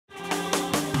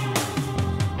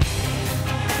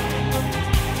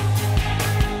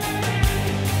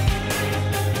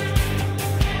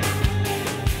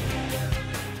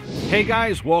Hey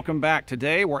guys, welcome back.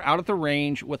 Today we're out at the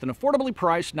range with an affordably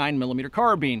priced 9mm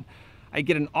carbine. I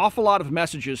get an awful lot of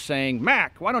messages saying,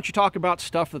 Mac, why don't you talk about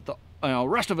stuff that the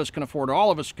rest of us can afford or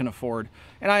all of us can afford?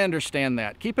 And I understand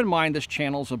that. Keep in mind this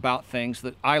channel's about things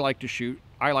that I like to shoot,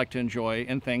 I like to enjoy,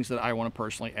 and things that I want to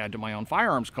personally add to my own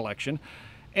firearms collection.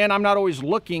 And I'm not always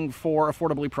looking for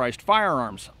affordably priced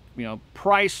firearms. You know,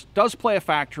 price does play a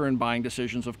factor in buying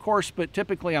decisions, of course, but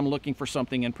typically I'm looking for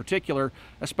something in particular,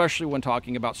 especially when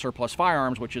talking about surplus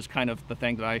firearms, which is kind of the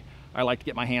thing that I like to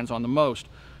get my hands on the most.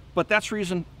 But that's the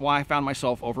reason why I found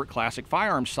myself over at Classic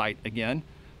Firearms site again,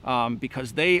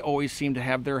 because they always seem to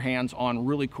have their hands on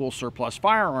really cool surplus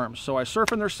firearms. So I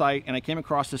surfed on their site and I came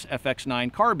across this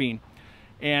FX9 Carbine,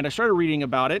 and I started reading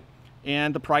about it,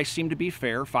 and the price seemed to be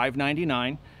fair,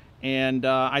 $599. And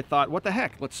I thought, what the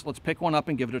heck, let's pick one up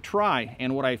and give it a try.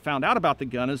 And what I found out about the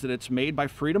gun is that it's made by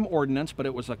Freedom Ordnance, but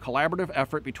it was a collaborative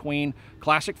effort between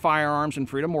Classic Firearms and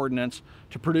Freedom Ordnance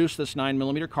to produce this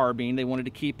 9mm carbine. They wanted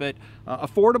to keep it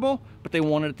affordable, but they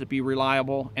wanted it to be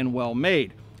reliable and well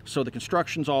made. So the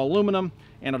construction's all aluminum,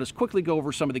 and I'll just quickly go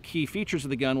over some of the key features of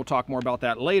the gun. We'll talk more about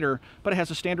that later, but it has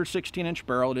a standard 16-inch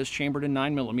barrel. It is chambered in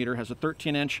 9mm, has a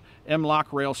 13-inch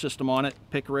M-lock rail system on it,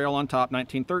 pick rail on top,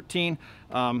 1913.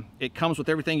 It comes with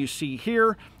everything you see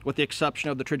here, with the exception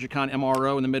of the Trijicon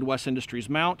MRO and the Midwest Industries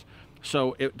mount.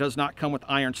 So it does not come with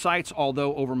iron sights,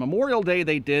 although over Memorial Day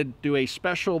they did do a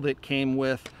special that came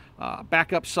with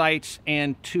backup sights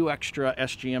and 2 extra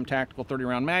SGM tactical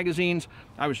 30-round magazines.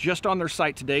 I was just on their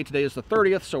site today. Today is the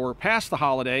 30th, so we're past the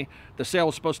holiday. The sale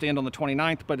was supposed to end on the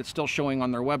 29th, but it's still showing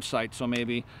on their website, so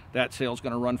maybe that sale is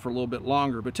going to run for a little bit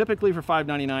longer. But typically for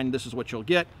 $599, this is what you'll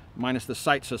get, minus the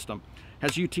sight system.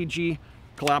 Has UTG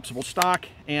collapsible stock,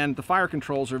 and the fire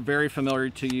controls are very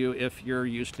familiar to you if you're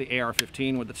used to the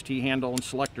AR-15 with its T-handle and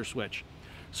selector switch.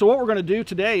 So what we're going to do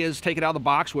today is take it out of the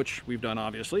box, which we've done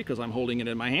obviously because I'm holding it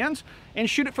in my hands, and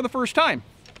shoot it for the first time.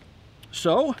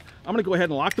 So I'm going to go ahead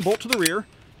and lock the bolt to the rear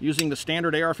using the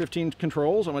standard AR-15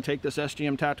 controls. I'm going to take this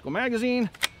SGM tactical magazine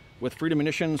with Freedom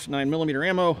Munitions 9mm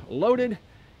ammo loaded,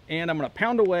 and I'm going to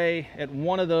pound away at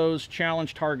one of those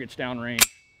challenge targets downrange.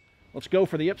 Let's go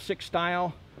for the IPSC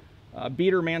style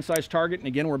beater man-sized target, and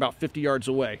again we're about 50 yards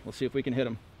away. Let's see if we can hit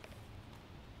them.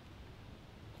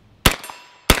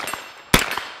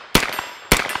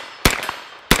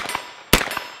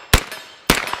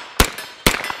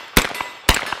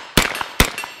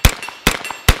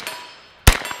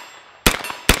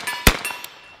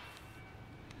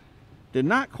 Did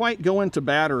not quite go into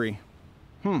battery.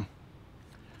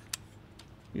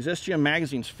 These SGM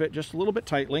magazines fit just a little bit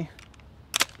tightly.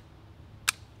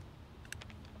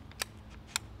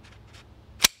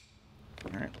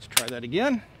 All right, let's try that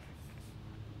again.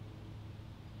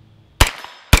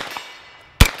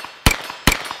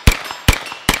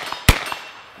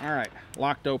 All right,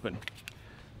 locked open.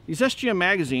 These SGM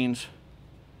magazines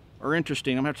are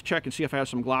interesting. I'm gonna have to check and see if I have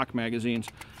some Glock magazines.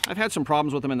 I've had some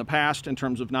problems with them in the past in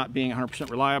terms of not being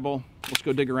 100% reliable. Let's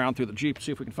go dig around through the Jeep,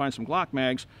 see if we can find some Glock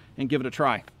mags and give it a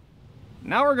try.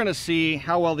 Now we're gonna see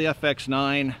how well the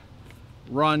FX9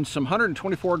 runs some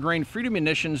 124 grain Freedom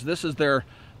Munitions. This is their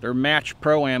Match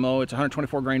Pro ammo. It's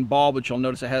 124 grain ball, but you'll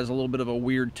notice it has a little bit of a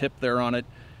weird tip there on it.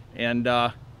 And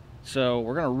so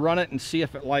we're gonna run it and see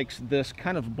if it likes this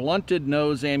kind of blunted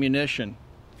nose ammunition.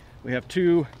 We have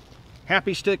 2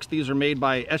 Happy Sticks. These are made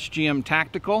by SGM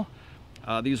Tactical.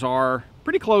 These are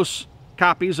pretty close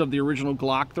copies of the original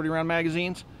Glock 30-round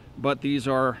magazines, but these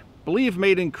are, I believe,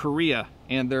 made in Korea,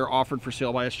 and they're offered for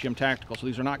sale by SGM Tactical. So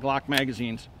these are not Glock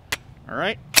magazines. All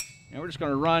right, and we're just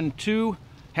going to run 2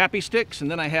 Happy Sticks,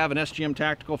 and then I have an SGM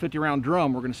Tactical 50-round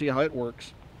drum. We're going to see how it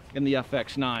works in the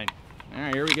FX9. All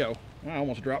right, here we go. I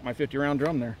almost dropped my 50-round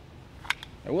drum there.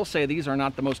 I will say these are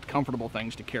not the most comfortable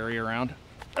things to carry around.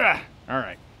 All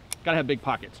right, gotta have big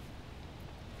pockets.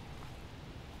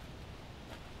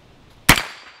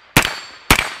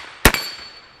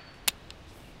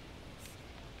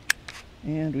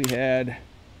 And we had a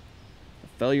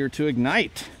failure to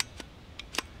ignite.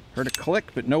 Heard a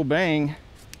click, but no bang.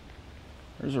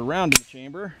 There's a round in the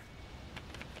chamber.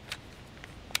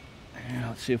 And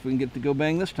let's see if we can get it to go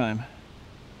bang this time.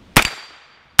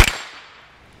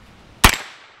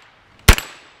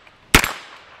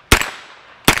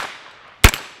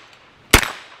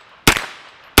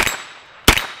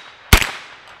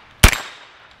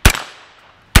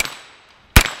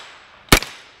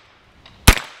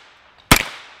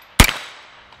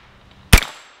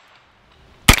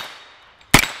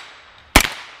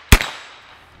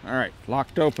 All right,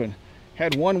 locked open.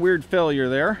 Had one weird failure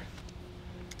there.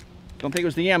 Don't think it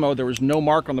was the ammo. There was no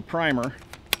mark on the primer.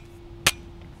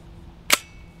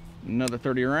 Another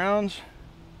 30 rounds.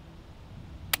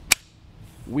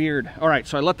 Weird. All right,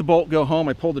 so I let the bolt go home.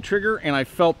 I pulled the trigger and I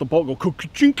felt the bolt go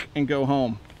ka-chink and go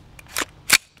home.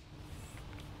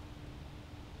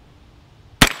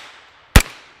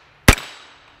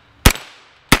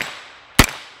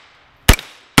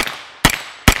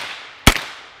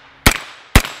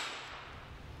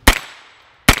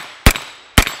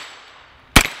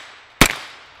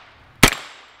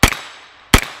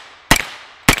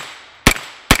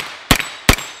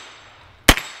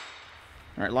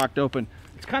 All right, locked open.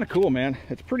 It's kind of cool, man.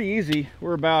 It's pretty easy.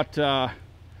 We're about, I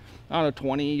don't know,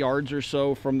 20 yards or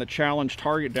so from the challenge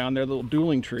target down there, the little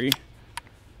dueling tree.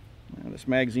 Now, this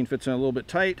magazine fits in a little bit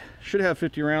tight. Should have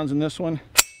 50 rounds in this one.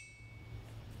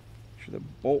 Sure the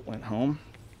bolt went home.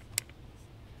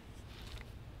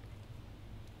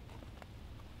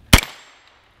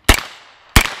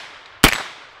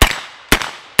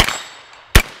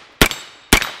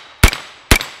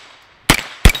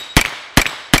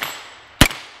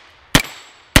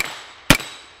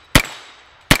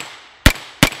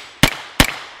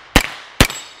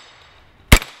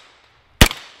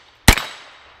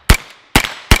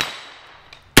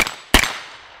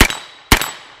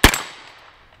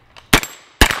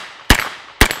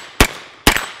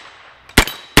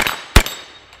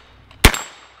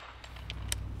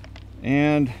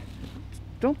 And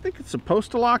don't think it's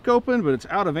supposed to lock open, but it's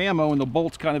out of ammo and the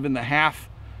bolt's kind of in the half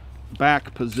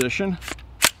back position.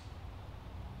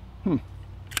 I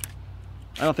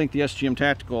don't think the SGM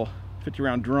Tactical 50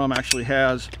 round drum actually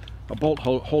has a bolt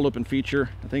hold open feature.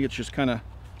 I think it's just kind of,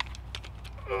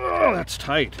 oh, that's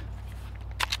tight.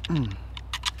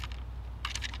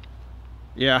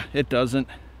 Yeah, it doesn't.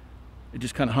 It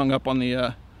just kind of hung up on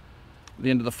the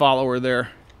end of the follower there.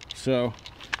 So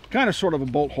kind of sort of a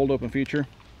bolt hold open feature.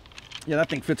 Yeah, that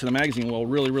thing fits in the magazine well,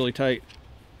 really tight.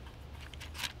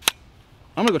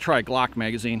 I'm gonna go try a Glock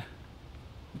magazine.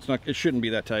 It shouldn't be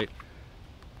that tight.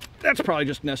 That's probably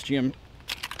just an SGM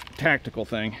Tactical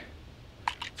thing.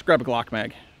 Let's grab a Glock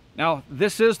mag. Now,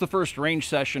 this is the first range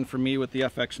session for me with the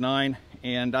FX9,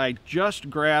 and I just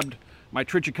grabbed my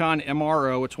Trijicon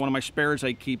MRO. It's one of my spares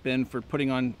I keep in for putting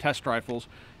on test rifles,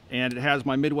 and it has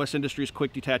my Midwest Industries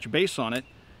quick detach base on it.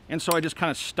 And so I just kind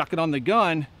of stuck it on the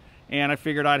gun, and I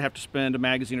figured I'd have to spend a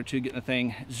magazine or two getting the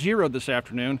thing zeroed this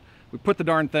afternoon. We put the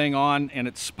darn thing on, and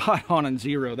it's spot on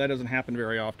zero. That doesn't happen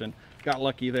very often. Got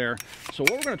lucky there. So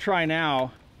what we're going to try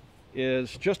now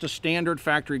is just a standard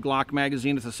factory Glock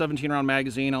magazine. It's a 17 round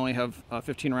magazine. I only have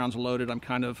 15 rounds loaded. I'm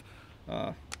kind of,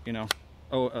 you know,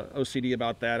 OCD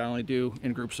about that. I only do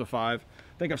in groups of 5.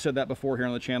 I think I've said that before here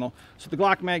on the channel. So the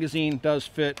Glock magazine does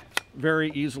fit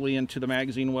very easily into the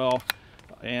magazine well,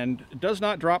 and it does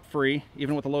not drop free,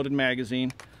 even with a loaded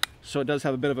magazine. So it does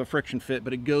have a bit of a friction fit,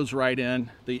 but it goes right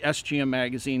in. The SGM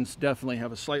magazines definitely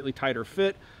have a slightly tighter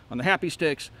fit. On the Happy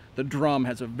Sticks, the drum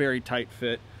has a very tight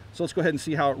fit. So let's go ahead and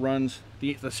see how it runs.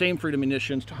 The same Freedom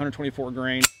munitions to 124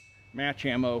 grain match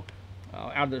ammo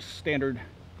out of the standard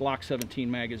Glock 17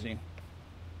 magazine.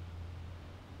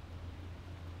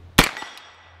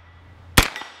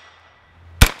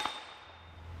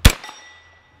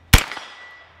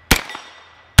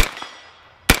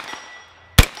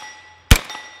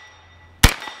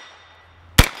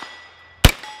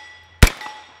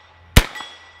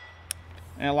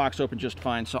 And it locks open just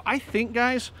fine. So I think,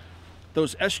 guys,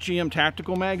 those SGM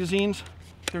Tactical magazines,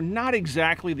 they're not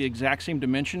exactly the exact same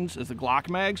dimensions as the Glock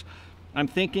mags. I'm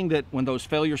thinking that when those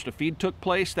failures to feed took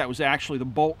place, that was actually the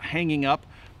bolt hanging up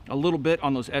a little bit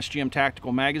on those SGM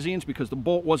Tactical magazines because the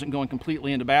bolt wasn't going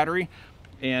completely into battery.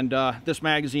 And this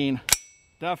magazine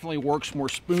definitely works more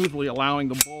smoothly, allowing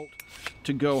the bolt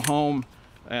to go home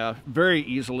very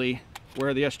easily,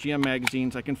 where the SGM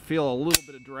magazines, I can feel a little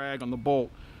bit of drag on the bolt.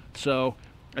 So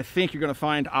I think you're going to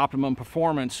find optimum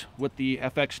performance with the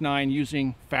FX9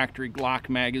 using factory Glock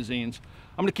magazines.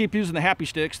 I'm going to keep using the Happy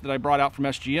Sticks that I brought out from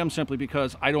SGM simply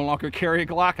because I don't longer carry a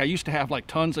Glock. I used to have like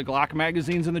tons of Glock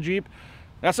magazines in the Jeep.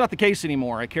 That's not the case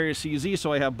anymore. I carry a CZ,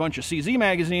 so I have a bunch of CZ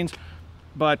magazines,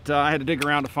 but I had to dig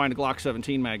around to find a Glock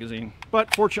 17 magazine.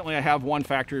 But fortunately, I have one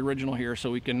factory original here, so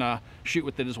we can shoot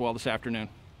with it as well this afternoon.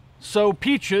 So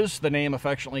Peaches, the name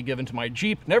affectionately given to my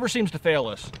Jeep, never seems to fail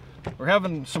us. We're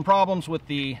having some problems with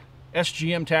the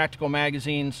SGM Tactical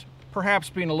magazines, perhaps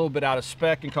being a little bit out of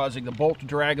spec and causing the bolt to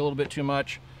drag a little bit too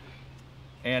much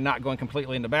and not going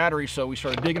completely into battery. So we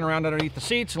started digging around underneath the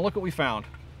seats, and look what we found.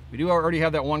 We do already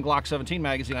have that one Glock 17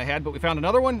 magazine I had, but we found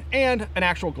another one and an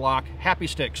actual Glock Happy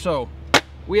Stick. So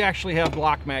we actually have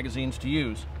Glock magazines to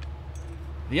use.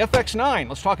 The FX9,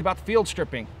 let's talk about the field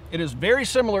stripping. It is very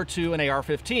similar to an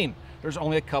AR-15. There's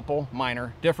only a couple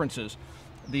minor differences.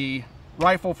 The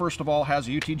rifle, first of all, has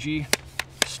a UTG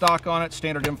stock on it,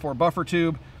 standard M4 buffer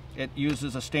tube. It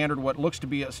uses a standard, what looks to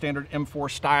be a standard M4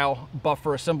 style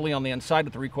buffer assembly on the inside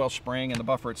with the recoil spring and the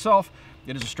buffer itself.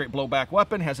 It is a straight blowback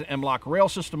weapon, has an M-LOK rail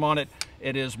system on it.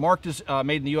 It is marked as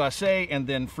made in the USA, and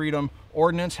then Freedom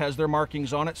Ordnance has their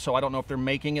markings on it, so I don't know if they're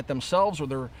making it themselves or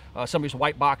they're somebody's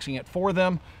white boxing it for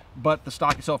them, but the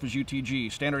stock itself is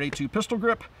UTG. Standard A2 pistol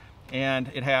grip,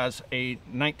 and it has a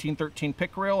 1913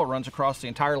 pick rail. It runs across the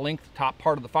entire length, top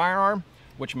part of the firearm,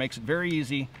 which makes it very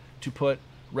easy to put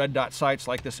red dot sights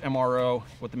like this MRO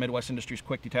with the Midwest Industries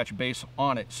quick detach base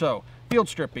on it. So field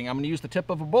stripping, I'm going to use the tip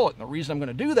of a bullet. And the reason I'm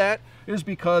going to do that is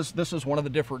because this is one of the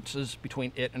differences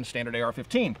between it and standard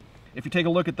AR-15. If you take a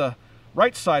look at the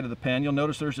right side of the pen, you'll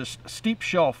notice there's this steep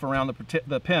shelf around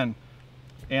the pen,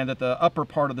 and that the upper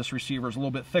part of this receiver is a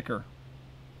little bit thicker.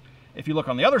 If you look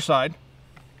on the other side,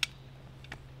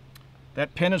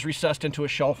 that pin is recessed into a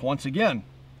shelf once again.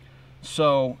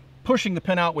 So pushing the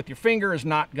pin out with your finger is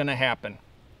not going to happen.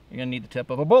 You're going to need the tip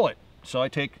of a bullet. So I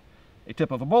take a tip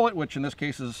of a bullet, which in this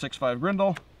case is a 6.5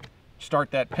 Grindle,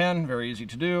 start that pin, very easy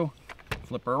to do,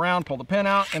 flip her around, pull the pin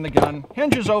out, and the gun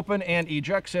hinges open and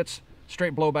ejects its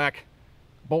straight blowback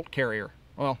bolt carrier.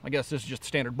 Well, I guess this is just a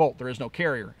standard bolt. There is no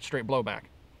carrier, straight blowback.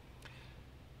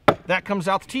 That comes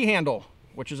out the T-handle,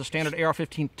 which is a standard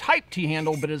AR-15 type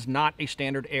T-handle, but is not a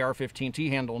standard AR-15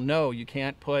 T-handle. No, you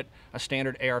can't put a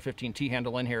standard AR-15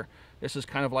 T-handle in here. This is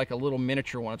kind of like a little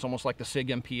miniature one. It's almost like the SIG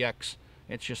MPX.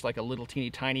 It's just like a little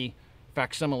teeny tiny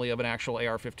facsimile of an actual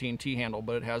AR-15 T-handle,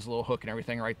 but it has a little hook and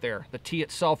everything right there. The T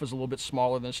itself is a little bit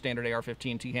smaller than a standard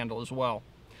AR-15 T-handle as well.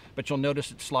 But you'll notice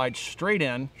it slides straight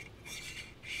in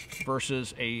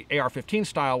versus a AR-15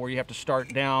 style where you have to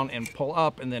start down and pull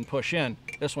up and then push in.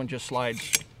 This one just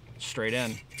slides straight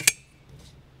in.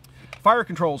 Fire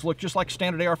controls look just like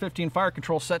standard AR-15 fire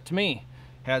control set to me.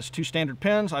 Has two standard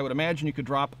pins. I would imagine you could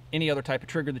drop any other type of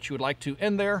trigger that you would like to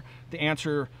in there to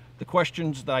answer the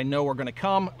questions that I know are going to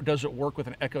come. Does it work with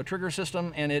an Echo trigger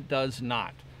system? And it does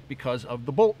not, because of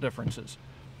the bolt differences.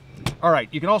 All right,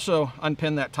 you can also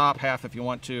unpin that top half if you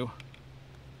want to.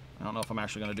 I don't know if I'm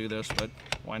actually going to do this, but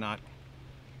why not?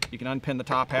 You can unpin the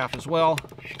top half as well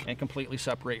and completely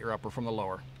separate your upper from the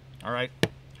lower. All right.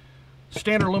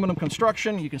 Standard aluminum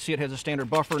construction. You can see it has a standard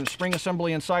buffer and spring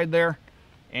assembly inside there.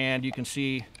 And you can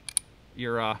see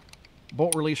your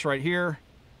bolt release right here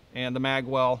and the mag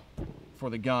well for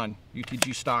the gun.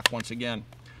 UTG stock once again.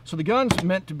 So the gun's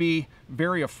meant to be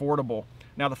very affordable.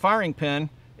 Now the firing pin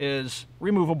is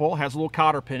removable, has a little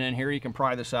cotter pin in here. You can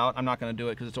pry this out. I'm not going to do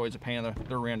it because it's always a pain in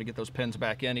the rear end to get those pins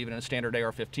back in, even in a standard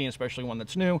AR-15, especially one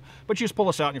that's new. But you just pull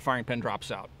this out and your firing pin drops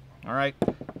out. All right.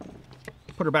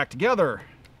 Put her back together.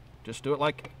 Just do it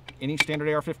like any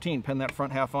standard AR-15. Pin that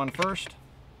front half on first.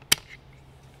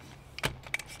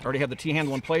 I already have the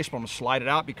T-handle in place, but I'm going to slide it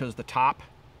out because the top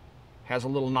has a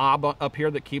little knob up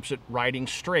here that keeps it riding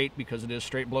straight because it is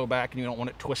straight blowback and you don't want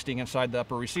it twisting inside the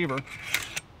upper receiver.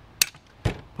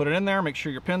 Put it in there, make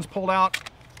sure your pin's pulled out,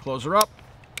 close her up,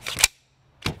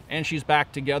 and she's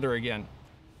back together again.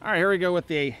 All right, here we go with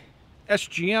the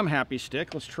SGM Happy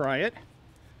Stick. Let's try it.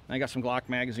 I got some Glock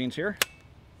magazines here.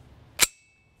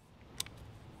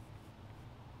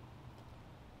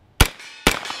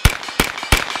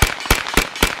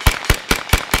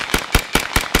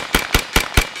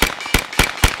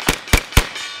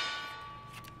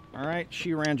 All right,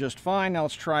 she ran just fine. Now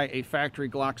let's try a factory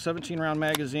Glock 17 round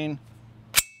magazine.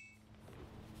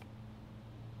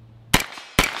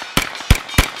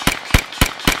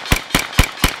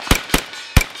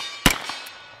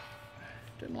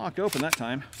 Didn't lock open that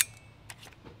time.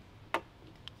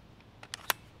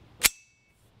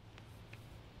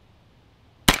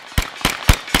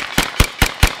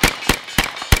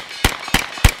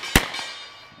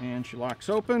 And she locks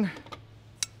open.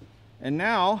 And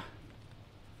now,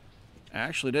 I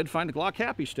actually did find a Glock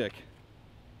Happy Stick.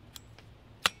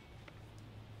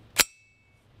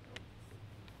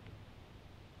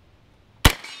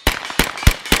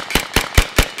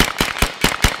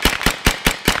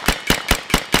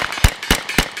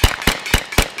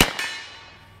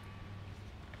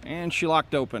 And she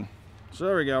locked open. So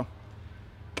there we go.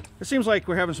 It seems like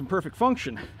we're having some perfect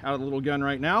function out of the little gun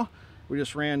right now. We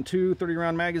just ran two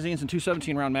 30-round magazines and two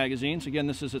 17-round magazines. Again,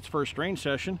 this is its first range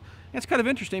session. And it's kind of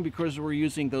interesting because we're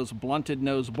using those blunted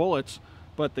nose bullets,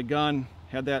 but the gun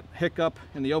had that hiccup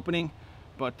in the opening.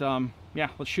 But yeah,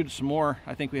 let's shoot it some more.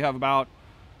 I think we have about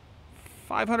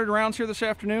 500 rounds here this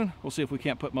afternoon. We'll see if we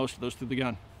can't put most of those through the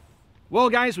gun. Well,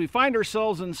 guys, we find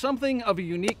ourselves in something of a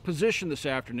unique position this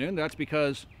afternoon. That's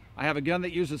because I have a gun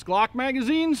that uses Glock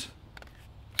magazines,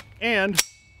 and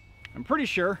I'm pretty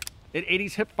sure it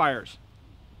 80s hip fires.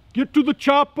 Get to the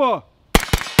chopper!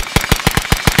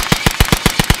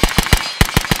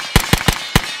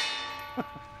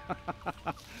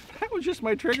 That was just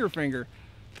my trigger finger.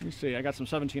 Let me see, I got some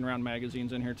 17 round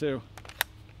magazines in here too.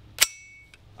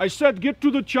 I said get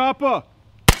to the chopper!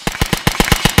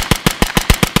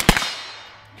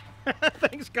 That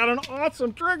thing's got an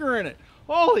awesome trigger in it.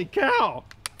 Holy cow!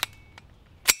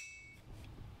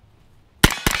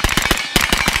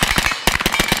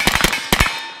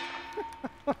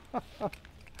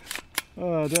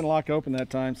 Oh, it didn't lock open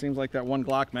that time. Seems like that one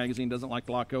Glock magazine doesn't like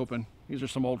to lock open. These are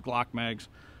some old Glock mags.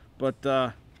 But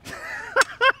that's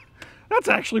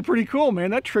actually pretty cool,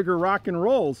 man. That trigger rock and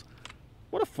rolls.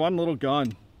 What a fun little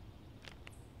gun.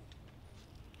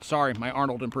 Sorry, my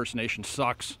Arnold impersonation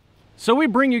sucks. So we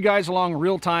bring you guys along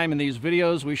real time in these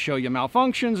videos. We show you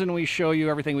malfunctions and we show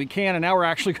you everything we can. And now we're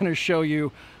actually going to show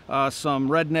you some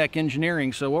redneck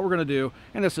engineering. So what we're going to do,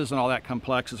 and this isn't all that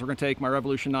complex, is we're going to take my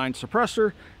Revolution 9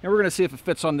 suppressor and we're going to see if it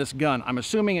fits on this gun. I'm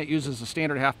assuming it uses a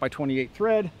standard 1/2x28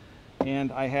 thread.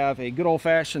 And I have a good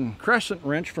old-fashioned crescent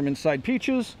wrench from Inside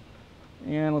Peaches.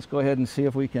 And let's go ahead and see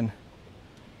if we can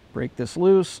break this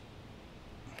loose.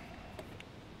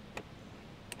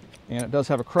 And it does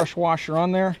have a crush washer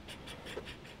on there.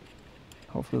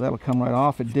 Hopefully that'll come right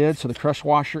off. It did, so the crush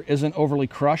washer isn't overly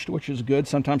crushed, which is good.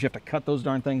 Sometimes you have to cut those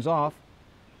darn things off.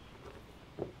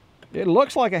 It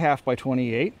looks like a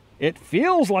 1/2x28. It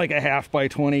feels like a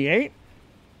 1/2x28.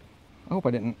 I hope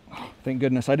I didn't, thank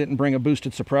goodness I didn't bring a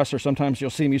boosted suppressor. Sometimes you'll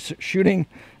see me shooting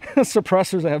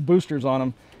suppressors that have boosters on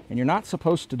them, and you're not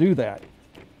supposed to do that.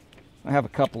 I have a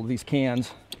couple of these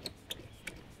cans.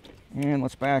 And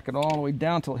let's back it all the way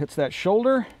down till it hits that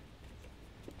shoulder.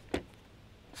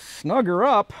 Snug her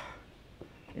up.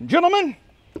 And gentlemen,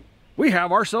 we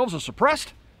have ourselves a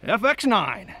suppressed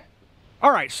FX9.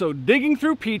 All right, so digging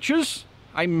through Peaches,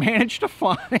 I managed to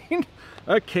find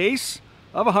a case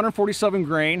of 147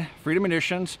 grain Freedom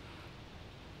Munitions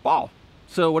ball.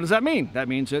 So what does that mean? That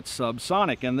means it's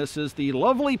subsonic, and this is the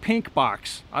lovely pink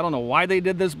box. I don't know why they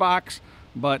did this box,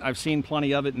 but I've seen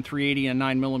plenty of it in 380 and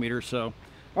 9mm. So,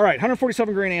 all right,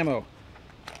 147 grain ammo,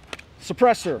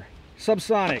 suppressor,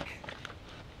 subsonic,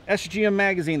 SGM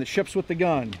magazine that ships with the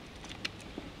gun.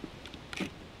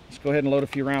 Let's go ahead and load a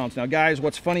few rounds. Now, guys,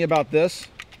 what's funny about this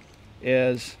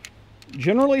is,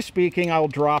 generally speaking, I'll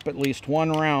drop at least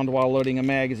one round while loading a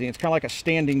magazine. It's kind of like a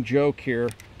standing joke here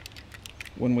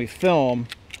when we film,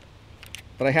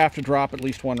 but I have to drop at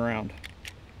least one round.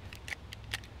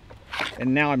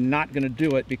 And now I'm not going to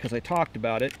do it because I talked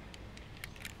about it.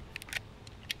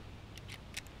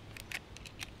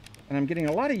 And I'm getting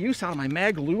a lot of use out of my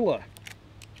Mag Lula.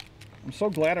 I'm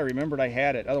so glad I remembered I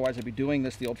had it. Otherwise, I'd be doing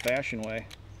this the old-fashioned way.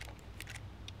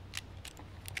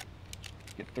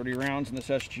 Get 30 rounds in this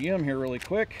SGM here really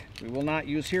quick. We will not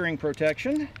use hearing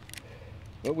protection,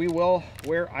 but we will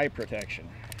wear eye protection.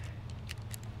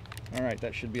 All right,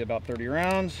 that should be about 30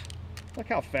 rounds. Look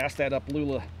how fast that up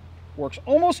Lula works.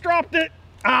 Almost dropped it.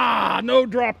 Ah, no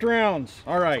dropped rounds.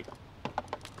 All right,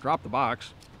 drop the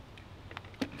box.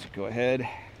 Let's go ahead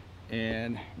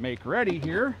and make ready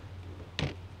here.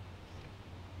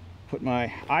 Put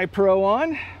my eye pro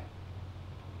on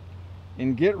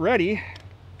and get ready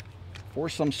for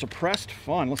some suppressed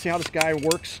fun. Let's see how this guy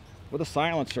works with a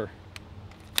silencer.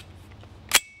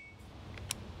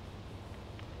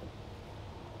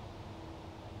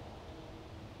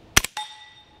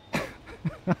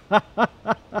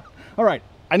 All right,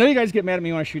 I know you guys get mad at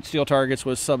me when I shoot steel targets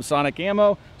with subsonic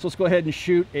ammo, so let's go ahead and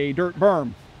shoot a dirt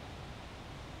berm.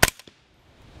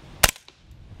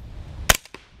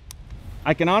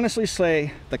 I can honestly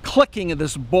say the clicking of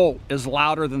this bolt is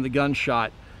louder than the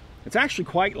gunshot. It's actually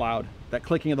quite loud, that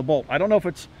clicking of the bolt. I don't know if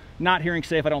it's not hearing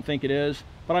safe, I don't think it is,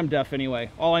 but I'm deaf anyway.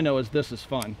 All I know is this is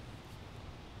fun.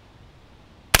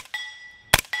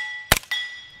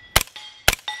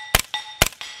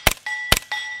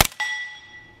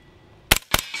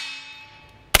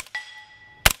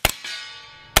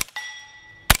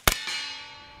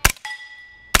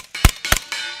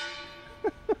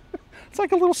 It's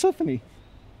like a little symphony.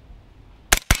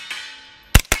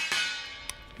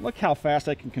 Look how fast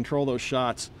I can control those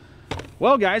shots.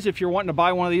 Well, guys, if you're wanting to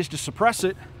buy one of these to suppress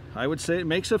it, I would say it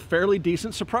makes a fairly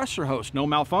decent suppressor host. No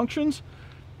malfunctions,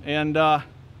 and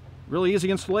really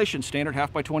easy installation, standard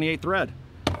 1/2x28 thread.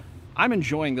 I'm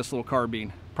enjoying this little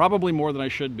carbine, probably more than I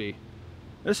should be.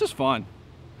 This is fun.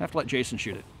 I have to let Jason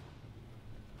shoot it.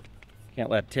 Can't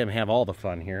let Tim have all the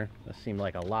fun here. This seemed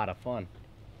like a lot of fun.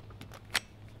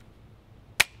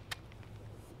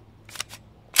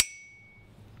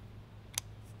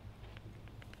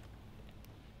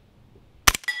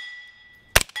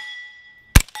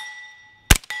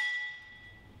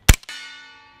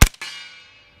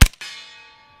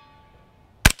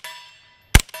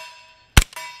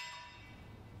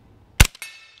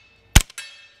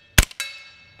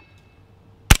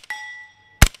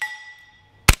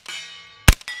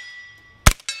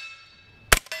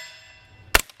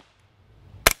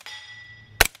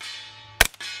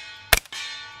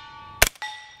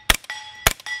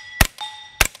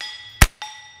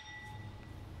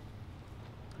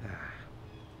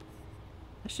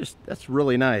 That's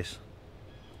really nice.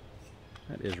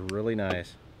 That is really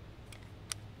nice.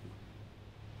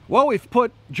 Well, we've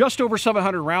put just over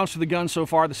 700 rounds to the gun so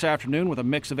far this afternoon with a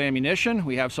mix of ammunition.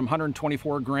 We have some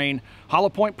 124 grain hollow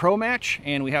point pro match,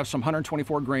 and we have some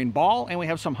 124 grain ball, and we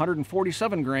have some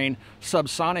 147 grain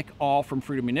subsonic, all from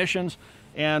Freedom Munitions.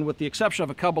 And with the exception of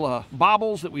a couple of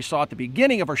bobbles that we saw at the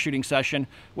beginning of our shooting session,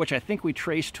 which I think we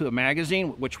traced to a magazine,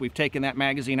 which we've taken that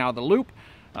magazine out of the loop,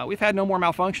 we've had no more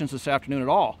malfunctions this afternoon at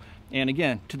all. And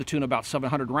again, to the tune of about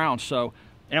 700 rounds. So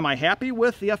am I happy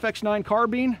with the FX9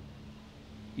 Carbine?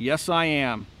 Yes, I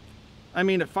am. I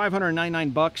mean, at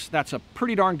 $599, that's a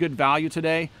pretty darn good value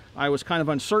today. I was kind of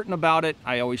uncertain about it.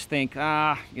 I always think,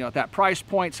 at that price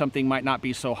point, something might not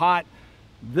be so hot.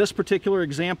 This particular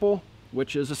example,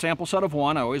 which is a sample set of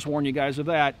one, I always warn you guys of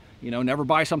that. Never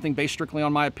buy something based strictly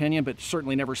on my opinion, but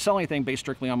certainly never sell anything based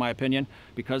strictly on my opinion,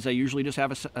 because they usually just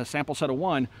have a sample set of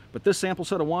one. But this sample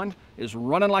set of one is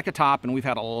running like a top, and we've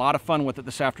had a lot of fun with it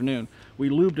this afternoon.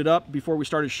 We lubed it up before we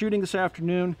started shooting this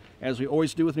afternoon, as we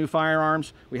always do with new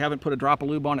firearms. We haven't put a drop of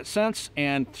lube on it since,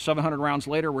 and 700 rounds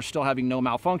later, we're still having no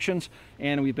malfunctions,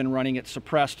 and we've been running it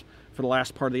suppressed for the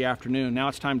last part of the afternoon. Now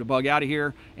it's time to bug out of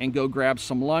here and go grab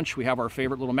some lunch. We have our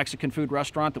favorite little Mexican food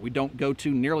restaurant that we don't go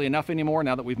to nearly enough anymore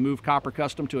now that we've moved Copper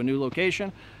Custom to a new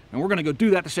location, and we're going to go do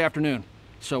that this afternoon.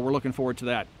 So we're looking forward to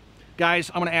that. Guys,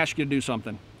 I'm going to ask you to do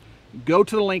something. Go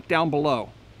to the link down below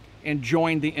and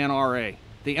join the NRA.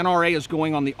 The NRA is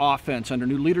going on the offense under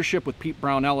new leadership with Pete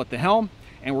Brownell at the helm,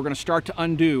 and we're going to start to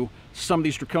undo some of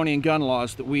these draconian gun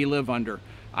laws that we live under.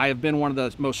 I have been one of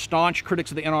the most staunch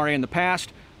critics of the NRA in the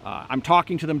past. I'm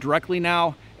talking to them directly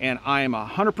now, and I am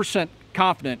 100%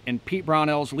 confident in Pete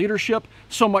Brownell's leadership,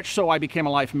 so much so I became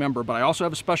a life member. But I also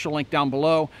have a special link down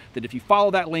below that if you follow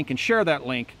that link and share that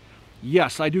link,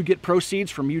 yes, I do get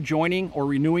proceeds from you joining or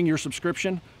renewing your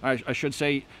subscription, I should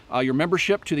say your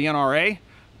membership to the NRA,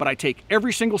 but I take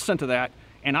every single cent of that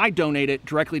and I donate it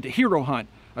directly to Hero Hunt,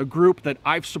 a group that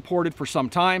I've supported for some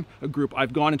time, a group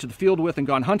I've gone into the field with and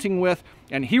gone hunting with,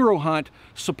 and Hero Hunt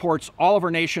supports all of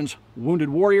our nation's wounded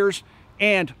warriors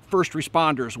and first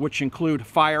responders, which include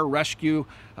fire, rescue,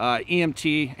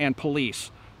 EMT, and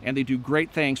police. And they do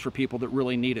great things for people that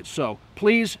really need it. So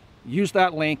please use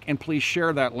that link, and please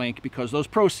share that link, because those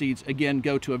proceeds, again,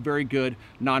 go to a very good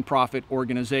nonprofit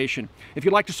organization. If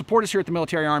you'd like to support us here at the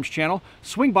Military Arms Channel,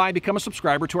 swing by and become a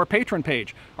subscriber to our Patreon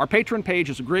page. Our Patreon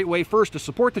page is a great way, first, to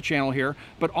support the channel here,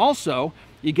 but also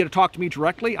you get to talk to me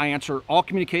directly. I answer all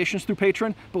communications through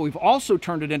Patreon, but we've also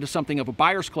turned it into something of a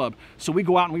buyer's club. So we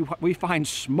go out and we find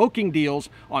smoking deals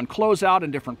on closeout in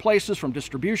different places from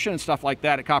distribution and stuff like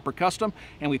that at Copper Custom,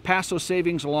 and we pass those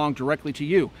savings along directly to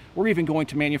you. We're even going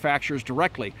to manufacturers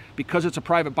directly. Because it's a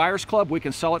private buyer's club, we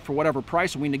can sell it for whatever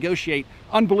price, and we negotiate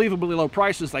unbelievably low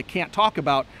prices that I can't talk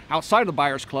about outside of the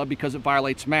buyer's club because it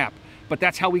violates MAP. But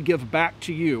that's how we give back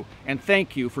to you, and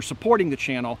thank you for supporting the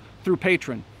channel through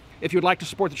Patreon. If you'd like to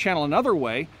support the channel another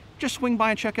way, just swing by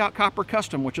and check out Copper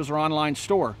Custom, which is our online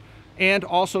store. And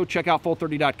also check out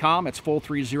Full30.com. It's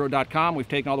Full30.com. We've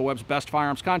taken all the web's best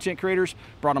firearms content creators,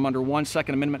 brought them under one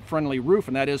Second Amendment friendly roof,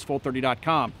 and that is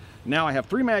Full30.com. Now I have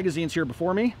 3 magazines here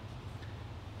before me,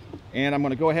 and I'm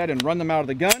going to go ahead and run them out of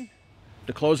the gun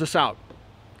to close us out.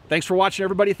 Thanks for watching,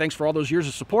 everybody. Thanks for all those years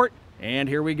of support, and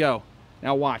here we go.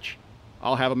 Now watch.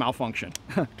 I'll have a malfunction.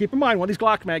 Keep in mind, one of these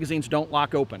Glock magazines don't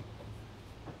lock open.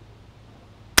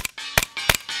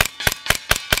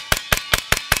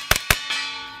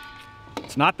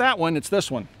 It's not that one, it's this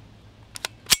one.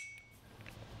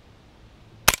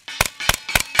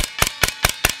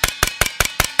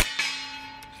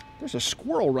 There's a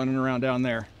squirrel running around down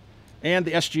there. And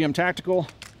the SGM Tactical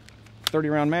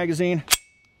 30-round magazine.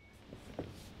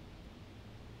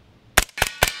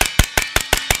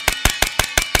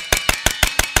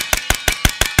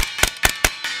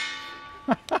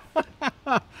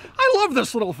 I love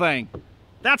this little thing.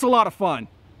 That's a lot of fun.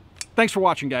 Thanks for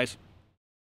watching, guys.